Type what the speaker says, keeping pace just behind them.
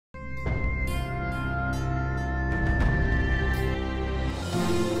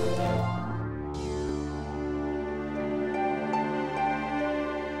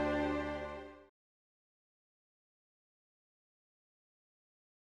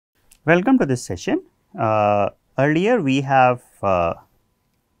Welcome to this session. Earlier we have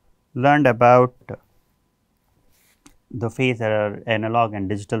learned about the phase error analog and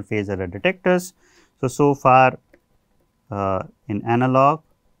digital phase error detectors. So far in analog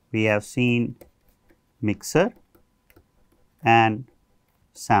we have seen mixer and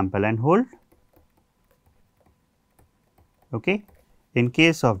sample and hold. Okay. In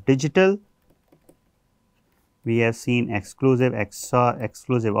case of digital, we have seen exclusive XOR,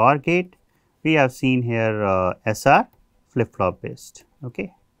 exclusive OR gate. We have seen here SR flip flop based.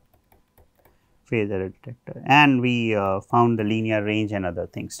 Okay. Phase error detector, and we found the linear range and other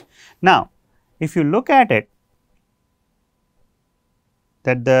things. Now, if you look at it,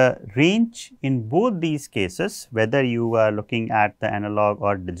 that the range in both these cases, whether you are looking at the analog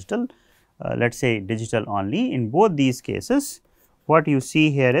or digital, let us say digital only, in both these cases, what you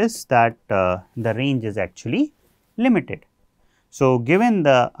see here is that the range is actually limited. So, given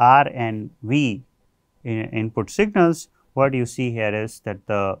the R and V input signals, what you see here is that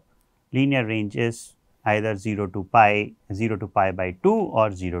the linear range is either 0 to pi by 2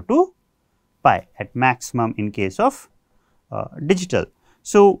 or 0 to pi at maximum in case of digital.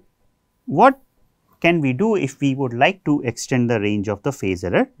 So, what can we do if we would like to extend the range of the phase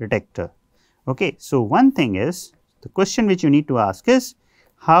error detector? Okay. So, one thing is, the question which you need to ask is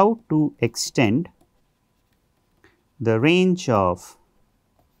how to extend the range of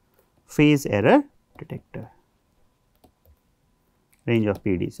phase error detector, range of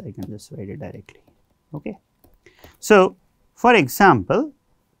PDs, I can just write it directly. Okay. So, for example,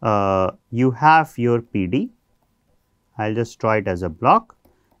 you have your PD, I will just draw it as a block,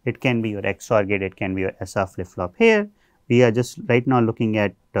 it can be your XOR gate, it can be your SR flip flop here. We are just right now looking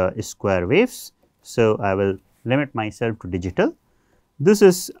at square waves. So, I will limit myself to digital. This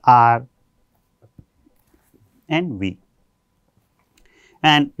is R and V,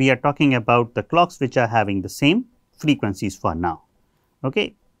 and we are talking about the clocks which are having the same frequencies for now.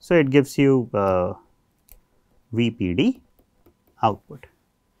 Okay. So, it gives you VPD output.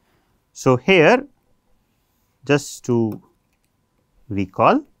 So, here just to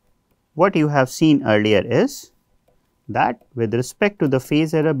recall, what you have seen earlier is that with respect to the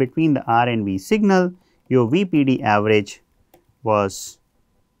phase error between the R and V signal, your VPD average was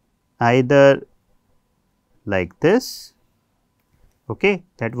either like this, okay,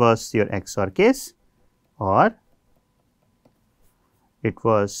 that was your XOR case, or it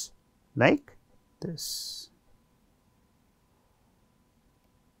was like this.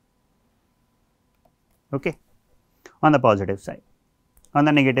 Okay, on the positive side. On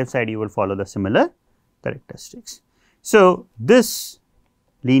the negative side, you will follow the similar characteristics. So, this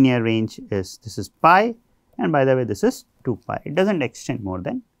linear range is, this is pi, and by the way this is 2 pi, it does not extend more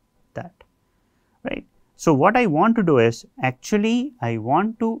than that, right. So, what I want to do is actually I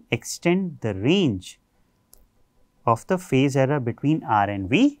want to extend the range of the phase error between R and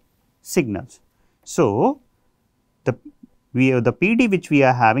V signals. So, the PD which we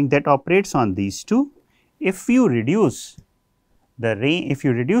are having, that operates on these two. If you reduce the range, if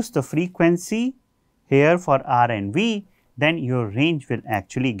you reduce the frequency here for R and V, then your range will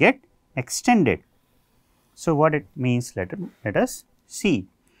actually get extended. So, what it means, let us see.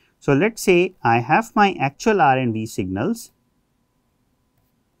 So, let us say I have my actual R and V signals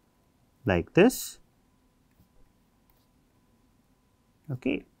like this.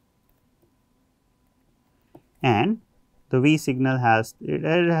 Okay. And the V signal has, it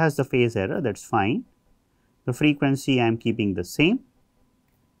has the phase error, that is fine. The frequency I am keeping the same.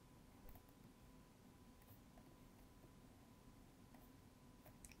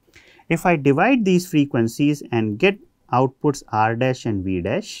 If I divide these frequencies and get outputs R dash and V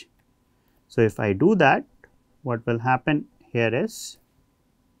dash, so if I do that, what will happen here is,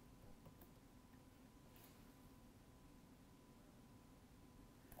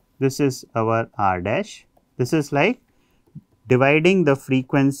 this is our R dash, this is like dividing the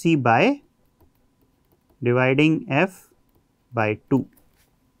frequency by dividing f by 2.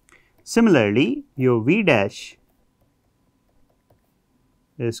 Similarly, your V dash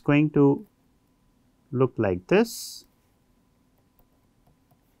is going to look like this.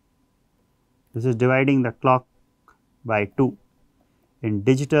 This is dividing the clock by 2. In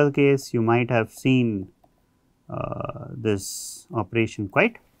digital case, you might have seen this operation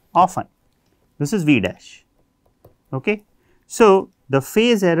quite often. This is V dash. Okay. So, the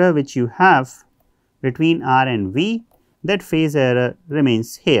phase error which you have between R and V, that phase error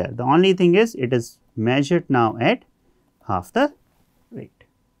remains here. The only thing is, it is measured now at half the rate.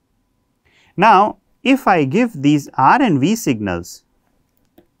 Now, if I give these R and V signals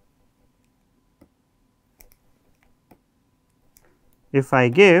if I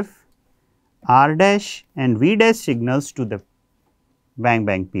give R dash and V dash signals to the bang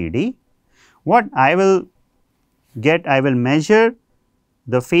bang PD, what I will get, I will measure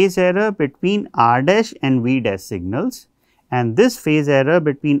the phase error between R dash and V dash signals, and this phase error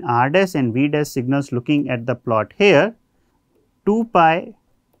between R dash and V dash signals, looking at the plot here, 2 pi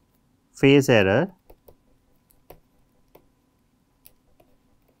phase error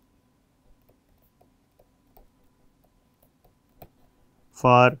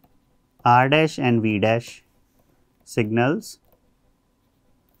for R dash and V dash signals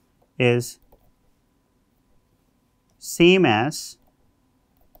is same as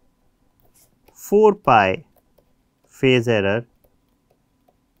 4 pi phase error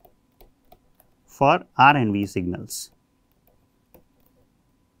for R and V signals,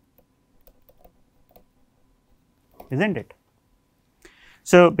 isn't it?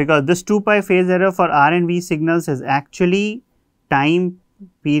 So, because this 2 pi phase error for R and V signals is actually time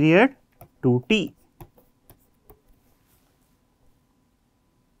period 2t,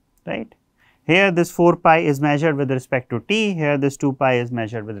 right. Here this 4 pi is measured with respect to t, here this 2 pi is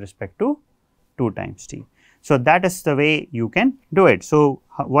measured with respect to 2 times t. So, that is the way you can do it. So,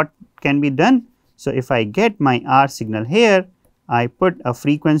 what can be done? So, if I get my R signal here, I put a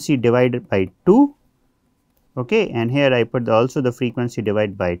frequency divided by 2, okay, and here I put also the frequency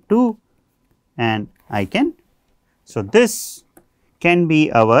divided by 2, and I can. So, this can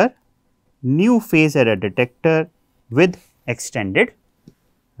be our new phase error detector with extended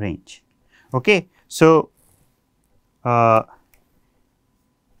range. Okay. So, let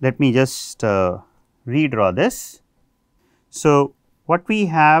me just redraw this. So, what we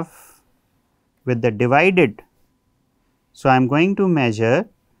have with the divided, so I am going to measure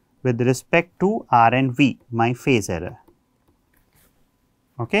with respect to R and V my phase error,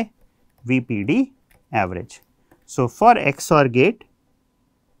 okay, VPD average. So, for XOR gate,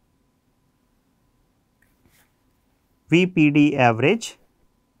 VPD average,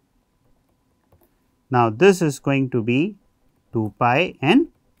 now this is going to be 2 pi and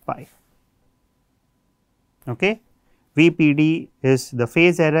pi, okay. VPD is the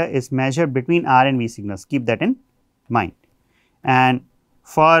phase error is measured between R and V signals, keep that in mind. And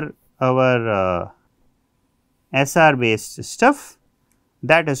for our SR based stuff,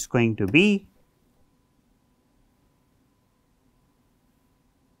 that is going to be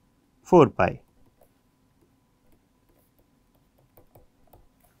 4 pi.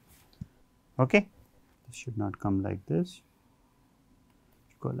 Okay. This should not come like this,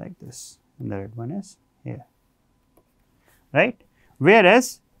 go like this, and the red one is here, right.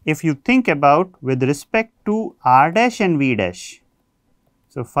 Whereas, if you think about with respect to R dash and V dash,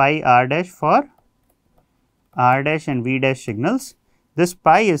 so phi R dash for R dash and V dash signals, this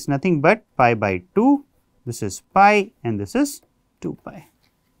pi is nothing but pi by 2, this is pi and this is 2 pi,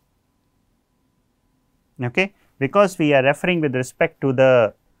 okay. Because we are referring with respect to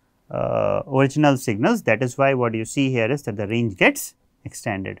the original signals, that is why what you see here is that the range gets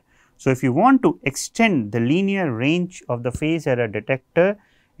extended. So, if you want to extend the linear range of the phase error detector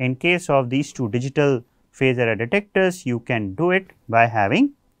in case of these two digital phase error detectors, you can do it by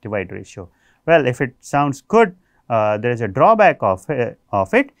having divide ratio. Well, if it sounds good, there is a drawback of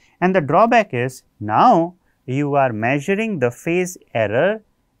it, and the drawback is now you are measuring the phase error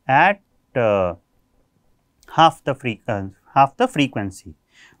at half the frequency.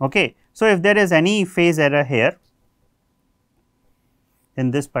 Okay. So, if there is any phase error here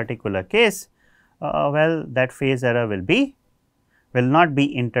in this particular case, well, that phase error will not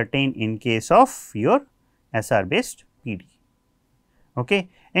be entertained in case of your SR based PD. Okay.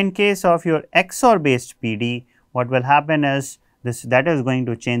 In case of your XOR based PD, what will happen is that is going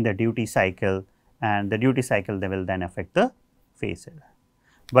to change the duty cycle, and the duty cycle will then affect the phase error.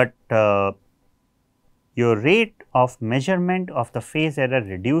 But your rate of measurement of the phase error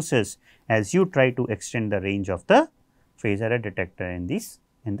reduces as you try to extend the range of the phase error detector in this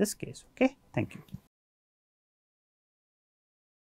case. Okay. Thank you.